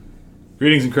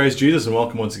Greetings in Christ Jesus, and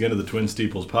welcome once again to the Twin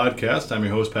Steeples podcast. I'm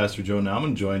your host, Pastor Joe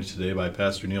Nauman, joined today by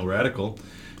Pastor Neil Radical.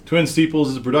 Twin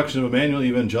Steeples is a production of Emmanuel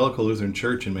Evangelical Lutheran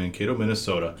Church in Mankato,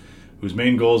 Minnesota, whose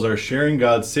main goals are sharing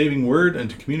God's saving word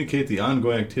and to communicate the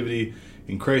ongoing activity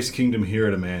in Christ's kingdom here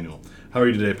at Emmanuel. How are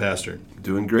you today, Pastor?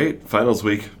 Doing great. Finals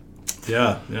week.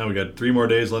 Yeah, we got 3 more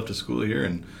days left of school here,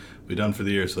 and we'll be done for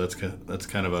the year, so that's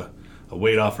kind of a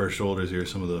weight off our shoulders here,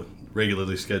 some of the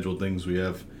regularly scheduled things we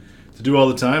have to do all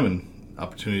the time, and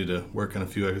opportunity to work on a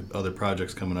few other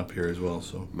projects coming up here as well.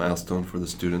 So milestone for the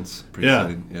students. Pretty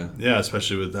exciting. Yeah,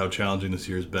 especially with how challenging this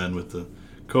year's been with the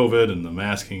COVID and the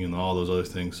masking and all those other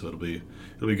things. So it'll be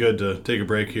good to take a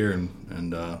break here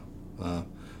and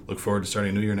look forward to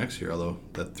starting a new year next year. Although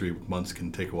that 3 months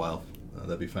can take a while,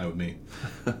 that'd be fine with me.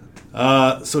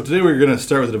 So today we're going to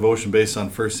start with a devotion based on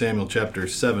 1 Samuel chapter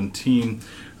 17.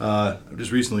 I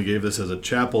just recently gave this as a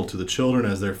chapel to the children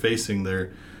as they're facing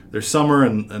their summer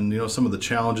and some of the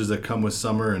challenges that come with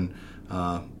summer and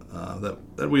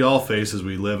that we all face as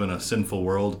we live in a sinful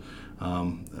world.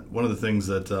 One of the things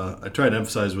that I tried to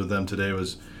emphasize with them today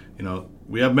was,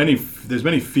 there's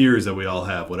many fears that we all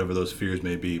have, whatever those fears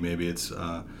may be. Maybe it's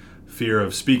fear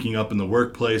of speaking up in the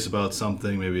workplace about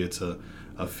something. Maybe it's a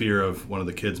fear of, one of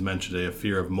the kids mentioned today, a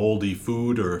fear of moldy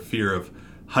food or a fear of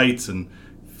heights. And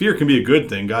fear can be a good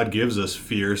thing. God gives us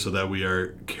fear so that we are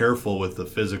careful with the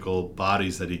physical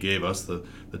bodies that He gave us, the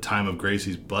time of grace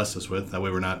He's blessed us with. That way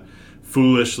we're not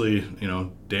foolishly,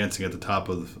 dancing at the top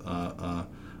of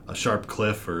a sharp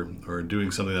cliff or doing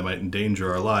something that might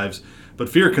endanger our lives. But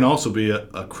fear can also be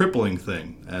a crippling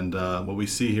thing. And what we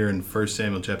see here in 1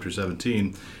 Samuel chapter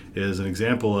 17 is an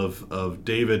example of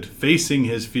David facing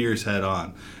his fears head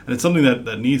on. And it's something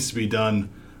that needs to be done.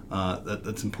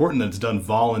 That's important that it's done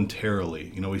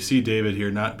voluntarily. We see David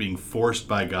here not being forced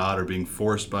by God or being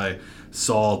forced by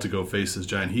Saul to go face this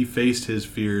giant. He faced his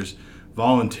fears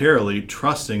voluntarily,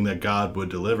 trusting that God would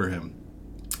deliver him.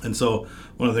 And so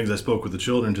one of the things I spoke with the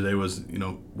children today was,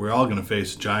 we're all going to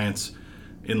face giants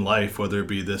in life, whether it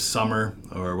be this summer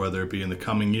or whether it be in the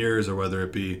coming years or whether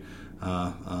it be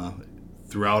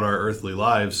throughout our earthly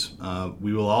lives.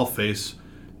 We will all face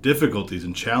difficulties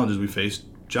and challenges. We face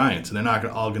giants, and they're not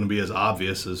all going to be as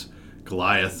obvious as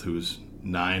Goliath, who's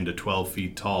 9 to 12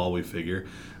 feet tall, we figure,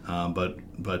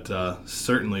 but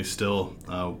certainly still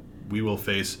we will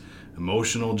face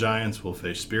emotional giants, we'll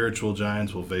face spiritual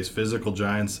giants, we'll face physical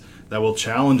giants that will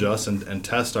challenge us and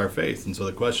test our faith. And so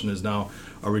the question is now,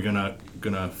 are we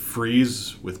gonna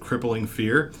freeze with crippling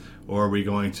fear, or are we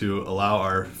going to allow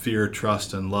our fear,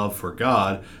 trust, and love for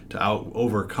God to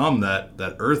overcome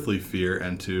that earthly fear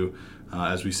and to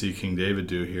as we see King David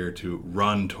do here, to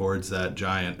run towards that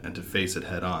giant and to face it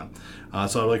head on.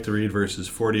 So I'd like to read verses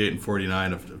 48 and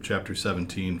 49 of chapter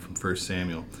 17 from 1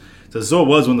 Samuel. It says, "So it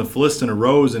was when the Philistine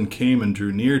arose and came and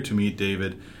drew near to meet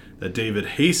David, that David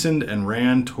hastened and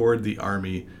ran toward the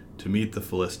army to meet the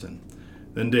Philistine.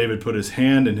 Then David put his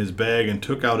hand in his bag and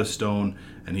took out a stone,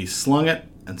 and he slung it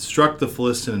and struck the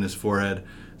Philistine in his forehead,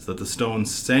 so that the stone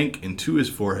sank into his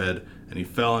forehead, and he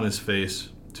fell on his face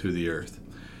to the earth."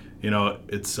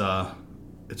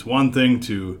 It's one thing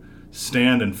to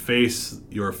stand and face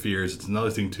your fears. It's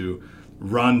another thing to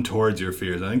run towards your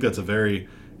fears. I think that's a very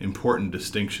important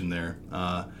distinction there.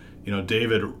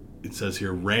 David, it says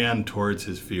here, ran towards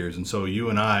his fears. And so you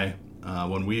and I,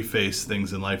 when we face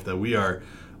things in life that we are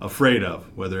afraid of,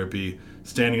 whether it be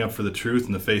standing up for the truth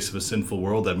in the face of a sinful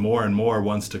world that more and more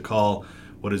wants to call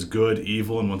what is good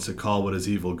evil and wants to call what is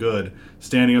evil good,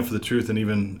 standing up for the truth and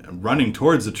even running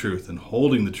towards the truth and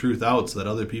holding the truth out so that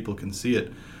other people can see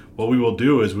it, what we will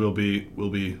do is we'll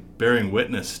be bearing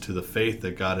witness to the faith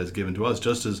that God has given to us,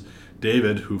 just as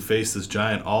David, who faced this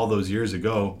giant all those years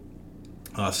ago,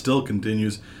 still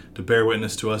continues to bear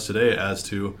witness to us today as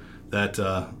to that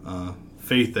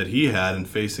faith that he had in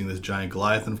facing this giant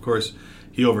Goliath. And of course,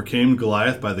 he overcame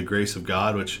Goliath by the grace of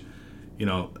God, which,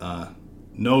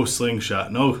 no slingshot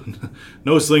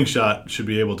should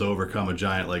be able to overcome a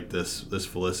giant like this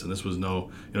Philistine. This was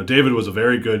David was a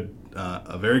very good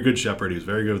shepherd. He was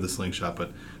very good with the slingshot,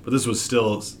 but this was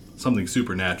still something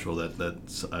supernatural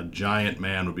that a giant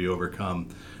man would be overcome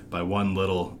by one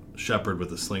little shepherd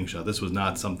with a slingshot. This was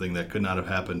not something that could not have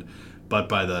happened but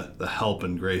by the help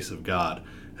and grace of God.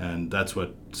 And that's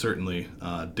what certainly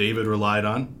David relied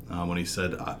on when he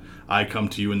said, "I come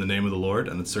to you in the name of the Lord."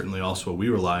 And it's certainly also what we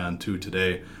rely on too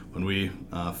today when we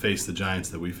face the giants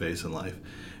that we face in life.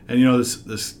 And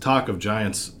this talk of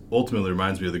giants ultimately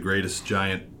reminds me of the greatest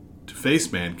giant to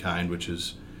face mankind, which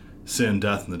is sin,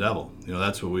 death, and the devil.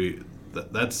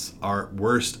 That's our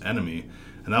worst enemy,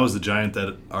 and that was the giant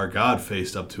that our God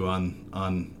faced up to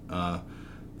on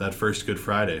that first Good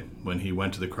Friday when he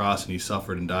went to the cross and he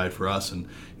suffered and died for us. And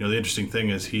the interesting thing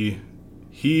is he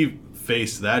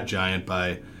faced that giant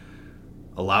by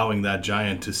allowing that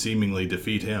giant to seemingly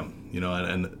defeat him.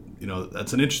 And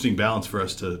that's an interesting balance for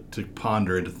us to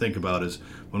ponder and to think about, is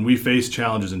when we face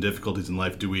challenges and difficulties in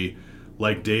life, do we,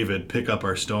 like David, pick up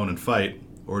our stone and fight,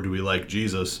 or do we, like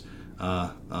Jesus,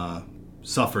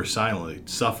 suffer silently,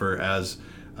 suffer as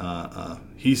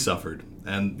he suffered?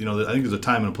 And I think there's a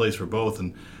time and a place for both,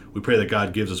 and we pray that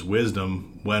God gives us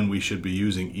wisdom when we should be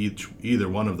using either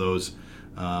one of those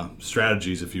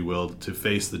strategies, if you will, to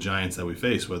face the giants that we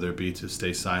face, whether it be to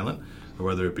stay silent or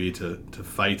whether it be to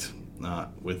fight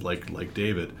with like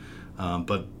David.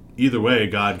 But either way,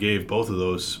 God gave both of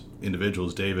those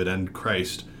individuals, David and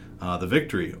Christ, the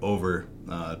victory over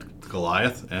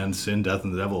Goliath and sin, death,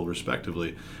 and the devil,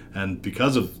 respectively. And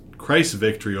because of Christ's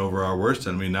victory over our worst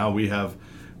enemy, now we have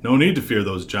no need to fear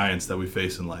those giants that we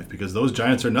face in life, because those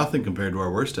giants are nothing compared to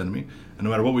our worst enemy. And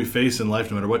no matter what we face in life,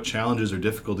 no matter what challenges or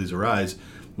difficulties arise,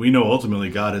 we know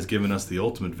ultimately God has given us the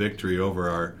ultimate victory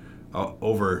over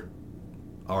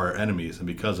our enemies. And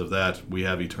because of that, we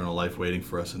have eternal life waiting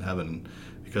for us in heaven. And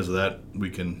because of that, we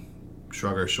can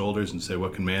shrug our shoulders and say,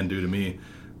 what can man do to me?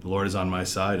 The Lord is on my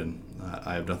side, and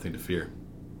I have nothing to fear.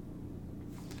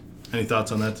 Any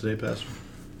thoughts on that today, Pastor?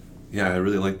 Yeah, I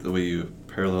really like the way you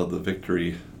paralleled the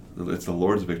victory. It's the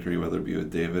Lord's victory, whether it be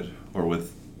with David or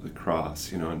with the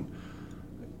cross, and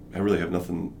I really have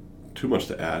nothing too much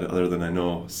to add, other than I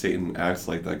know Satan acts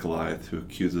like that Goliath who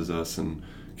accuses us and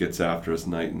gets after us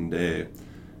night and day.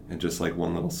 And just like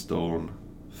one little stone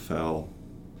fell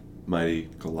mighty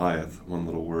Goliath, one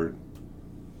little word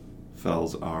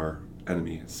fells our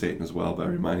enemy, Satan, as well, by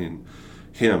reminding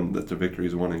him that the victory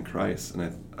is won in Christ.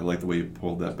 And I like the way you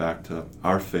pulled that back to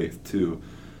our faith, too,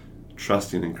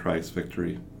 trusting in Christ's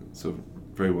victory. So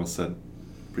very well said.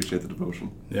 Appreciate the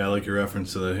devotion. Yeah, I like your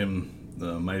reference to the hymn,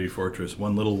 The Mighty Fortress.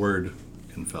 One little word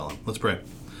can fell him. Let's pray.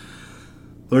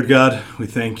 Lord God, we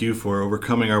thank you for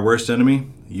overcoming our worst enemy.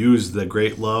 Use the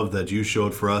great love that you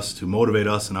showed for us to motivate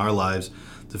us in our lives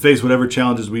to face whatever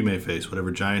challenges we may face,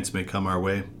 whatever giants may come our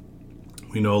way.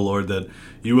 We know, Lord, that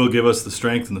you will give us the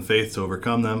strength and the faith to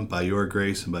overcome them by your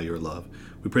grace and by your love.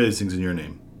 We pray these things in your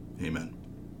name. Amen.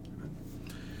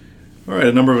 All right,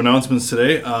 a number of announcements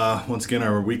today. Once again,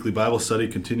 our weekly Bible study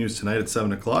continues tonight at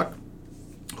 7 o'clock.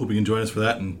 Hope you can join us for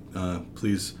that, and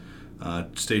please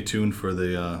stay tuned for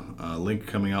the link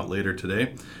coming out later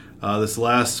today. This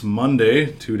last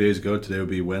Monday, 2 days ago, today would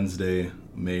be Wednesday,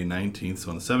 May 19th,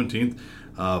 so on the 17th,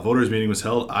 voters meeting was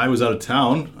held. I was out of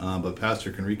town, but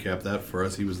Pastor can recap that for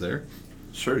us. He was there.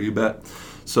 Sure, you bet.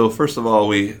 So first of all,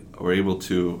 we were able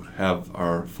to have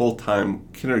our full-time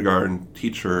kindergarten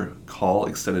teacher call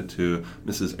extended to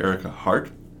Mrs. Erica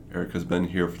Hart. Erica's been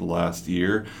here for the last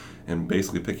year and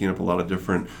basically picking up a lot of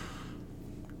different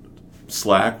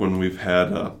slack when we've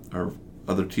had our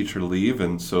other teacher leave,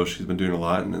 and so she's been doing a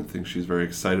lot, and I think she's very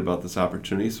excited about this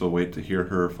opportunity, so we'll wait to hear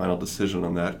her final decision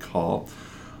on that call.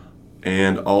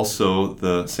 And also,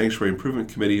 the Sanctuary Improvement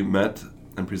Committee met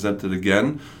and presented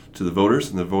again to the voters,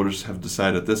 and the voters have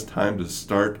decided at this time to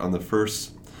start on the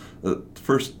first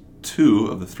two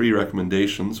of the three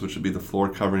recommendations, which would be the floor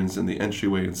coverings in the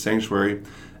entryway and sanctuary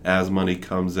as money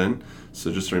comes in.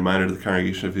 So just a reminder to the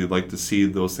congregation, if you'd like to see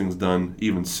those things done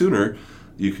even sooner,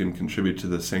 you can contribute to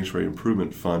the Sanctuary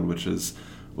Improvement Fund, which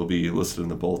will be listed in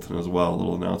the bulletin as well, a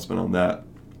little announcement on that.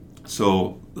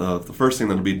 So the first thing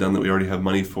that will be done that we already have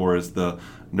money for is the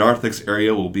narthex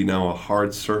area will be now a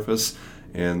hard surface,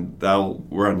 and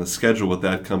we're on the schedule with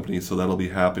that company, so that'll be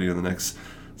happening in the next,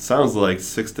 sounds like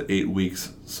 6 to 8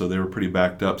 weeks. So they were pretty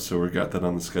backed up, so we got that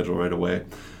on the schedule right away.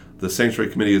 The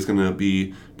Sanctuary Committee is going to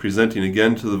be presenting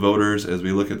again to the voters as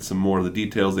we look at some more of the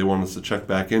details they want us to check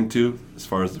back into as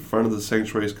far as the front of the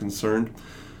sanctuary is concerned,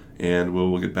 and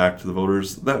we'll get back to the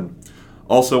voters then.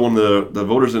 Also, when the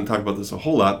voters didn't talk about this a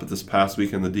whole lot, but this past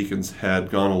weekend the deacons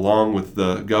had gone along with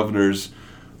the governor's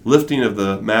lifting of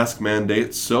the mask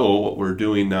mandate. So what we're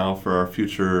doing now for our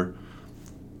future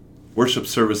worship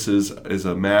services is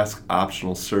a mask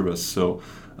optional service. So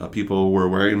people were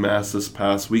wearing masks this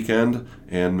past weekend,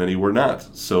 and many were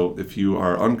not. So if you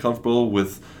are uncomfortable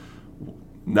with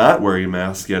not wearing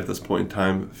masks yet at this point in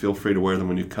time, feel free to wear them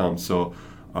when you come. So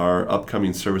our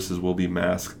upcoming services will be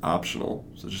mask optional.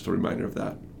 So just a reminder of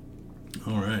that.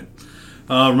 All right.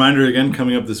 Reminder again,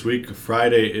 coming up this week,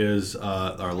 Friday is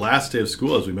our last day of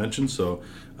school, as we mentioned. So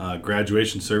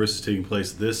graduation service is taking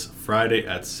place this Friday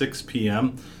at 6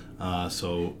 p.m.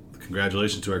 So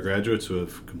congratulations to our graduates who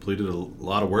have completed a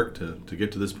lot of work to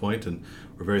get to this point, and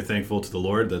we're very thankful to the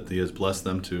Lord that He has blessed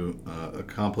them to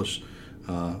accomplish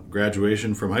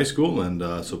graduation from high school, and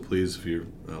so please, if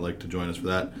you'd like to join us for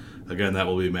that, again, that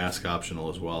will be mask optional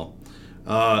as well.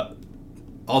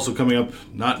 Also coming up,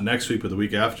 not next week, but the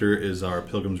week after, is our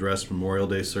Pilgrim's Rest Memorial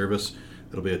Day service.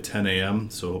 It'll be at 10 a.m.,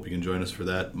 so hope you can join us for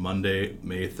that Monday,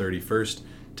 May 31st,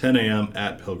 10 a.m.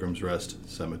 at Pilgrim's Rest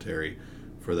Cemetery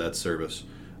for that service.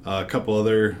 A couple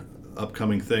other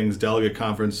upcoming things. Delegate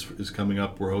Conference is coming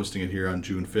up. We're hosting it here on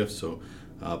June 5th, so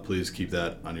please keep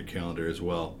that on your calendar as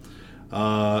well.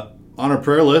 On our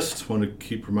prayer list, I want to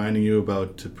keep reminding you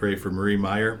to pray for Marie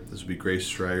Meyer. This will be Grace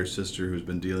Schreier's sister who's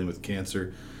been dealing with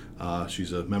cancer.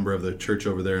 She's a member of the church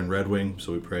over there in Red Wing,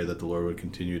 so we pray that the Lord would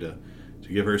continue to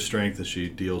give her strength as she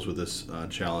deals with this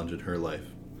challenge in her life.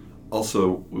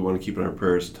 Also, we want to keep in our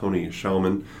prayers Tony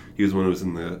Schauman. He was the one who was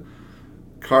in the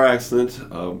car accident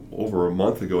over a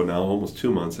month ago now, almost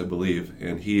 2 months, I believe,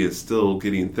 and he is still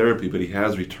getting therapy, but he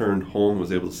has returned home.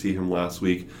 Was able to see him last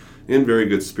week in very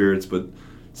good spirits, but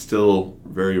still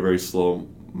very, very slow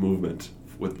movement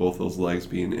with both those legs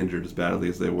being injured as badly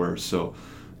as they were. So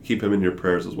keep him in your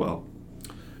prayers as well.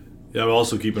 Yeah, we'll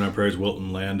also keep in our prayers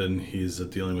Wilton Landon. He's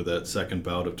dealing with that second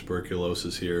bout of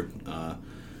tuberculosis here.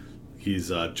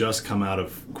 He's just come out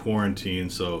of quarantine,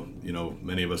 so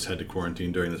many of us had to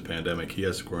quarantine during this pandemic. He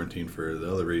has to quarantine for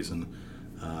the other reason,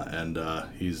 and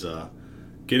he's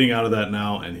getting out of that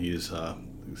now, and he's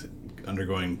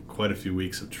undergoing quite a few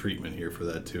weeks of treatment here for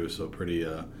that too. So pretty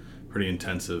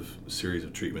intensive series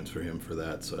of treatments for him for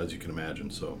that. So as you can imagine,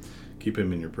 so keep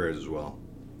him in your prayers as well.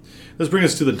 Let's bring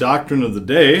us to the doctrine of the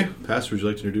day. Pastor, would you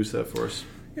like to introduce that for us?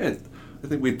 Yeah, I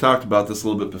think we talked about this a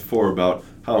little bit before about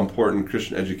how important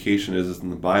Christian education is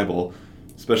in the Bible,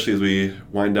 especially as we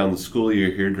wind down the school year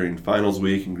here during finals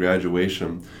week and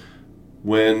graduation.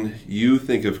 When you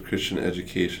think of Christian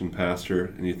education, Pastor,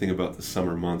 and you think about the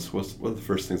summer months, what are the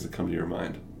first things that come to your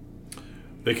mind?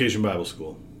 Vacation Bible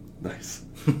School. Nice.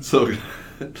 So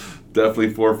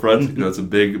definitely forefront. It's a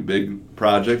big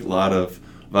project, a lot of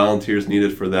volunteers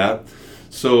needed for that.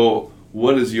 So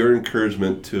what is your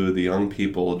encouragement to the young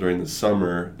people during the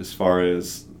summer as far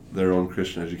as their own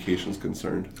Christian education is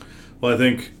concerned? Well, I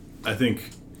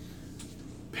think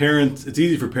parents, it's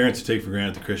easy for parents to take for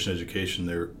granted the Christian education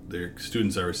their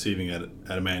students are receiving at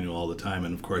Emmanuel all the time.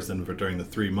 And of course, then during the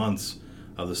 3 months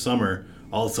of the summer,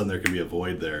 all of a sudden there can be a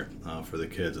void there for the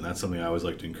kids. And that's something I always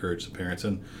like to encourage the parents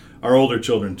and our older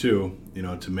children too,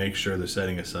 to make sure they're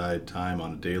setting aside time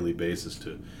on a daily basis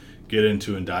to get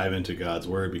into and dive into God's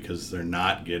Word, because they're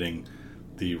not getting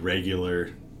the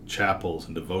regular chapels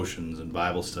and devotions and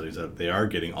Bible studies that they are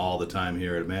getting all the time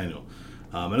here at Emmanuel.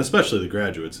 And especially the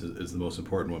graduates is the most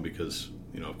important one, because,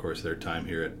 of course, their time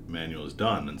here at Emmanuel is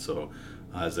done. And so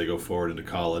as they go forward into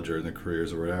college or in their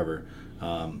careers or whatever,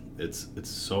 it's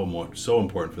so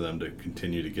important for them to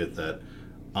continue to get that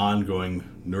ongoing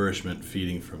nourishment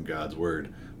feeding from God's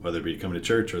Word, whether it be coming to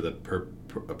church or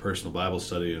a personal Bible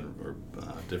study or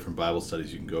different Bible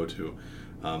studies you can go to.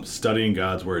 Studying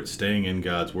God's Word, staying in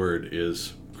God's Word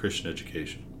is Christian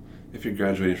education. If you're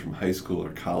graduating from high school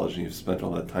or college and you've spent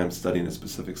all that time studying a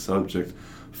specific subject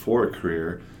for a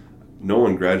career, no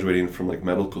one graduating from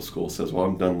medical school says, well,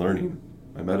 I'm done learning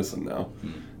my medicine now.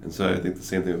 And so I think the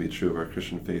same thing would be true of our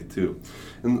Christian faith too.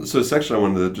 And so the section I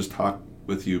wanted to just talk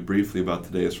with you briefly about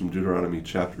today is from Deuteronomy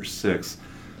chapter 6.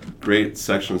 Great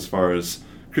section as far as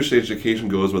Christian education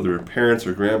goes, whether we're parents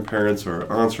or grandparents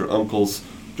or aunts or uncles,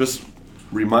 just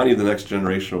reminding the next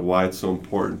generation of why it's so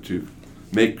important to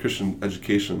make Christian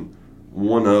education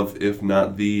one of, if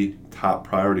not the top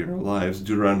priority in our lives.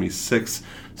 Deuteronomy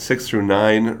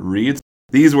 6:6-9 reads,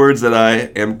 "These words that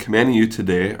I am commanding you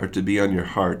today are to be on your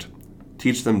heart.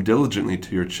 Teach them diligently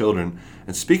to your children,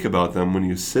 and speak about them when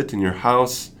you sit in your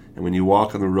house, and when you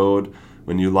walk on the road,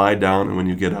 when you lie down, and when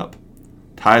you get up.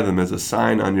 Tie them as a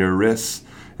sign on your wrists,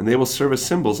 and they will serve as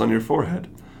symbols on your forehead.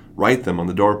 Write them on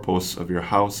the doorposts of your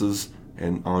houses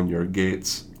and on your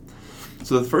gates."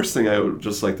 So the first thing I would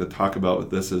just like to talk about with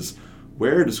this is,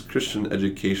 where does Christian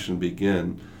education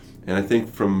begin? And I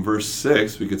think from verse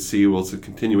 6, we could see, well, it's a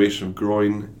continuation of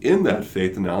growing in that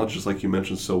faith and knowledge, just like you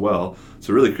mentioned so well.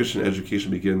 So really, Christian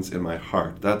education begins in my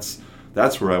heart. That's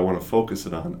where I want to focus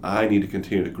it on. I need to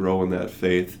continue to grow in that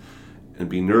faith and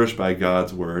be nourished by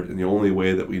God's Word. And the only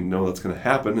way that we know that's going to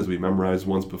happen is we memorized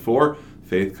once before,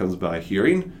 faith comes by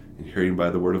hearing, and hearing by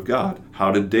the Word of God.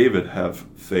 How did David have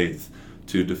faith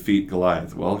to defeat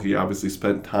Goliath? Well, he obviously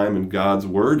spent time in God's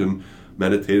Word and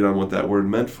meditated on what that Word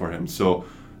meant for him. So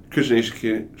Christian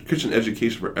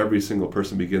education for every single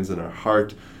person begins in our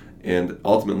heart, and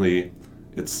ultimately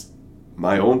it's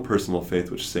my own personal faith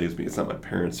which saves me. It's not my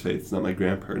parents' faith, it's not my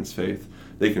grandparents' faith.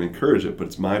 They can encourage it, but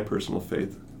it's my personal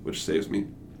faith which saves me.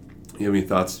 You have any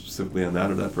thoughts specifically on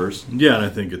that or that verse? Yeah, and I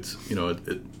think it's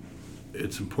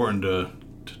it's important to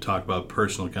talk about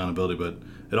personal accountability, but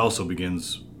it also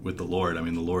begins with the Lord. I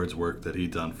mean, the Lord's work that He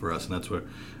done for us, and that's where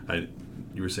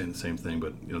you were saying the same thing.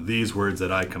 But these words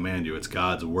that I command you, it's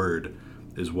God's word,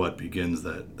 is what begins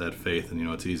that faith. And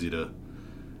it's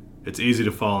easy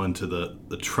to fall into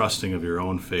the trusting of your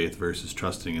own faith versus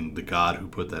trusting in the God who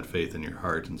put that faith in your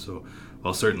heart. And so,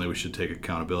 while certainly we should take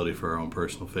accountability for our own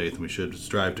personal faith, and we should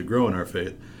strive to grow in our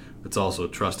faith, it's also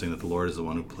trusting that the Lord is the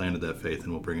one who planted that faith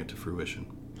and will bring it to fruition.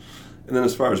 And then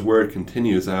as far as where it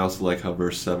continues, I also like how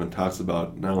verse 7 talks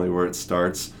about not only where it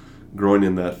starts, growing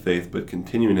in that faith, but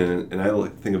continuing in it. And I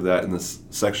think of that in this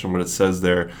section when it says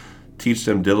there, teach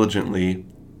them diligently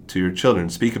to your children.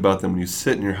 Speak about them when you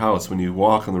sit in your house, when you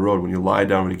walk on the road, when you lie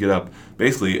down, when you get up.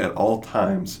 Basically, at all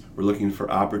times, we're looking for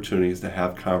opportunities to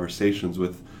have conversations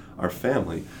with our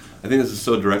family. I think this is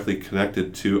so directly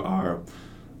connected to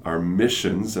our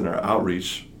missions and our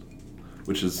outreach,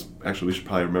 which is, actually, we should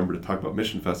probably remember to talk about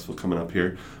Mission Festival coming up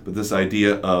here, but this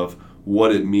idea of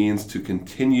what it means to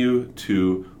continue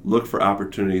to look for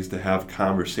opportunities to have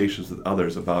conversations with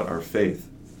others about our faith.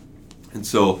 And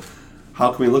so,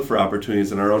 how can we look for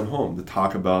opportunities in our own home to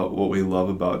talk about what we love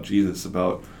about Jesus,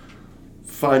 about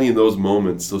finding those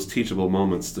moments, those teachable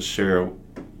moments to share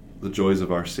the joys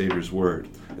of our Savior's Word?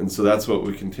 And so that's what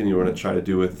we continue to try to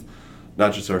do with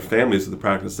not just our families with the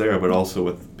practice there, but also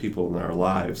with people in our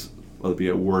lives, whether it be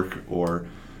at work or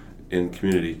in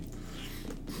community.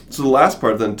 So the last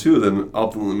part then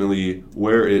ultimately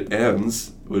where it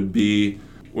ends would be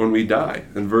when we die.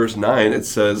 In verse 9 it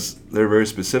says there very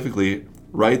specifically,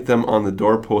 write them on the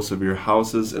doorposts of your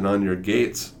houses and on your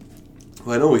gates.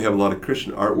 Well, I know we have a lot of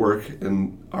Christian artwork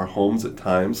in our homes at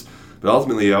times, but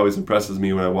ultimately it always impresses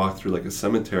me when I walk through like a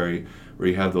cemetery where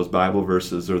you have those Bible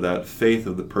verses or that faith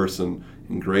of the person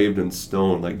engraved in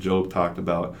stone like Job talked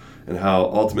about, and how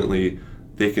ultimately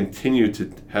they continue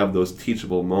to have those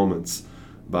teachable moments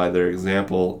by their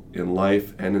example in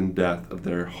life and in death of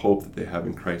their hope that they have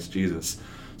in Christ Jesus.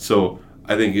 So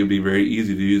I think it would be very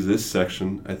easy to use this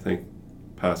section, I think,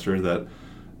 Pastor, that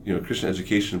Christian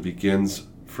education begins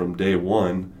from day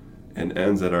one and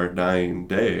ends at our dying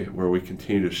day, where we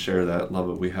continue to share that love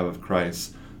that we have of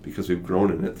Christ because we've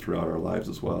grown in it throughout our lives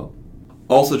as well.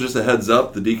 Also, just a heads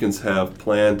up, the deacons have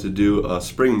planned to do a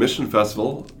spring mission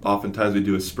festival. Oftentimes we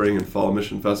do a spring and fall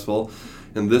mission festival.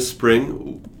 And this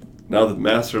spring, now that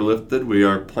masks are lifted, we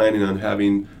are planning on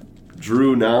having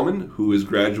Drew Nauman, who is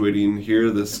graduating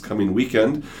here this coming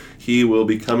weekend. He will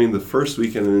be coming the first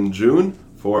weekend in June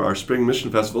for our spring mission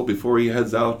festival before he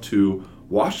heads out to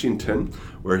Washington,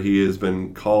 where he has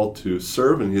been called to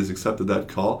serve, and he has accepted that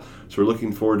call. So we're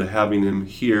looking forward to having him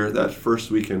here that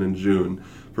first weekend in June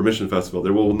for Mission Festival.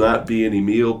 There will not be any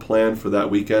meal planned for that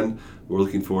weekend. We're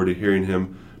looking forward to hearing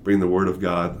him bring the Word of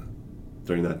God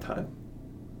during that time.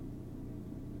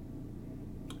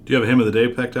 Do you have a hymn of the day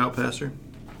picked out, Pastor?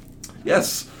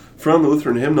 Yes, from the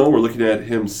Lutheran hymnal, we're looking at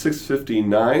hymn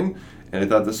 659, and I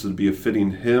thought this would be a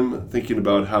fitting hymn, thinking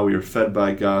about how we are fed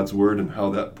by God's Word and how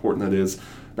that important that is,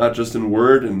 not just in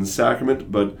word and in the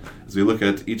sacrament, but as we look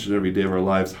at each and every day of our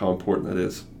lives, how important that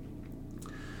is.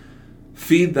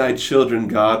 Feed thy children,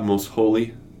 God most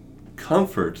holy.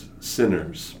 Comfort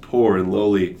sinners, poor and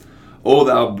lowly. O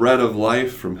thou bread of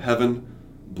life from heaven,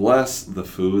 bless the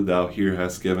food thou here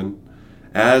hast given.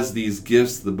 As these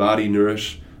gifts the body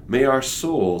nourish, may our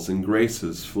souls in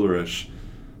graces flourish,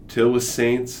 till with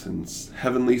saints in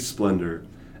heavenly splendor,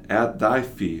 at thy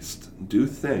feast due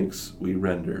thanks we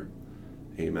render.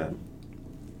 Amen.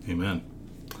 Amen.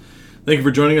 Thank you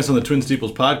for joining us on the Twin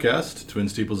Steeples podcast. Twin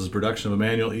Steeples is a production of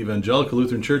Emmanuel Evangelical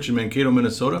Lutheran Church in Mankato,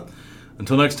 Minnesota.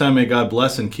 Until next time, may God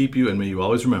bless and keep you, and may you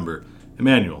always remember,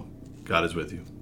 Emmanuel, God is with you.